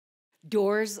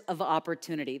Doors of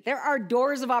opportunity. There are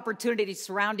doors of opportunity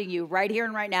surrounding you right here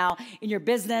and right now in your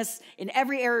business, in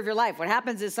every area of your life. What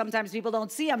happens is sometimes people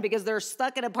don't see them because they're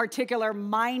stuck in a particular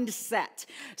mindset.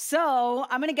 So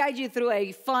I'm going to guide you through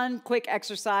a fun, quick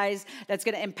exercise that's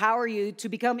going to empower you to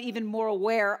become even more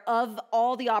aware of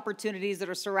all the opportunities that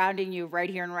are surrounding you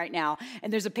right here and right now.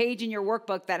 And there's a page in your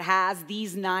workbook that has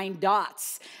these 9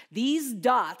 dots. These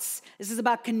dots, this is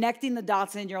about connecting the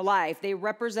dots in your life. They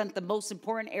represent the most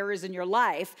important areas in your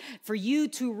life for you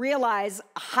to realize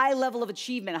a high level of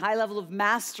achievement, a high level of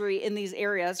mastery in these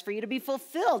areas for you to be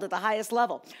fulfilled at the highest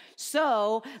level.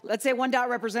 So let's say one dot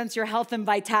represents your health and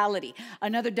vitality.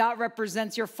 Another dot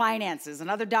represents your finances.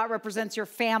 Another dot represents your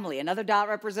family. Another dot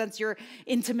represents your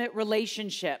intimate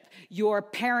relationship, your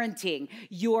parenting,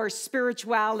 your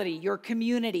spirituality, your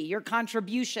community, your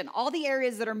contribution, all the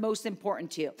areas that are most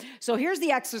important to you. So here's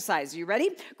the exercise. Are you ready?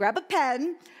 Grab a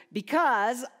pen,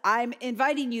 because I'm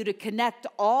inviting you to connect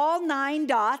all 9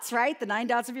 dots, right? The 9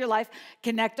 dots of your life.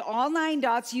 Connect all 9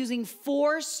 dots using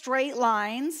 4 straight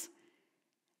lines,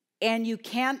 and you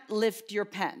can't lift your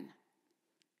pen.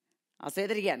 I'll say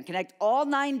that again. Connect all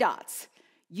 9 dots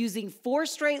using 4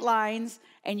 straight lines,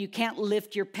 and you can't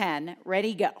lift your pen.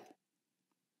 Ready, go.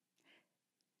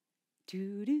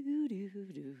 Do do do do do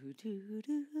do do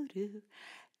do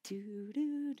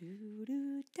do do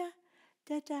do da.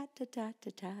 Da da da da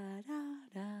da da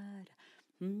da da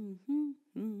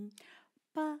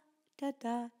ba da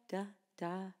da da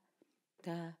da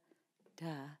da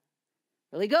da.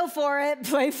 Really go for it.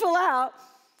 Play full out.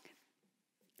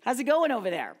 How's it going over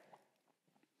there?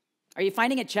 Are you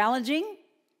finding it challenging?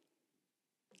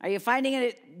 Are you finding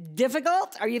it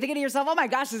difficult? Are you thinking to yourself, oh my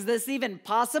gosh, is this even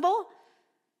possible?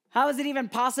 How is it even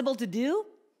possible to do?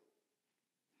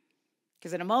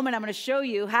 Because in a moment, I'm going to show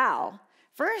you how.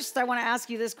 First, I want to ask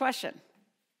you this question.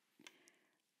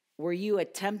 Were you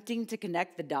attempting to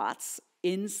connect the dots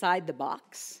inside the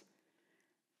box?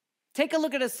 Take a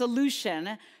look at a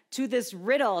solution to this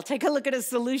riddle. Take a look at a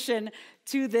solution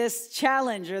to this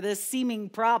challenge or this seeming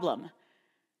problem.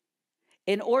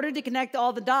 In order to connect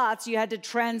all the dots, you had to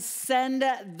transcend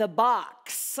the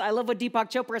box. I love what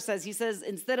Deepak Chopra says. He says,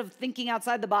 instead of thinking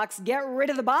outside the box, get rid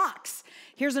of the box.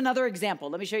 Here's another example.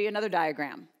 Let me show you another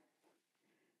diagram.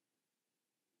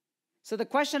 So the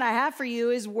question I have for you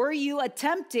is, were you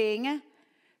attempting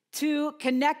to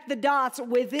connect the dots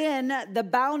within the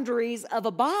boundaries of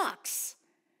a box?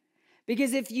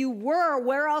 Because if you were,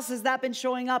 where else has that been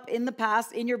showing up in the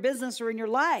past, in your business or in your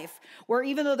life? Where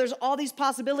even though there's all these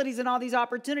possibilities and all these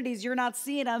opportunities, you're not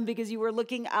seeing them because you were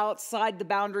looking outside the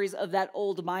boundaries of that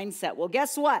old mindset. Well,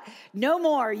 guess what? No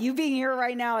more. You being here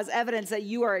right now is evidence that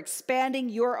you are expanding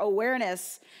your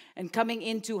awareness and coming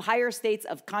into higher states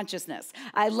of consciousness.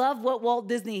 I love what Walt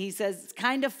Disney, he says, it's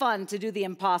kind of fun to do the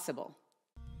impossible.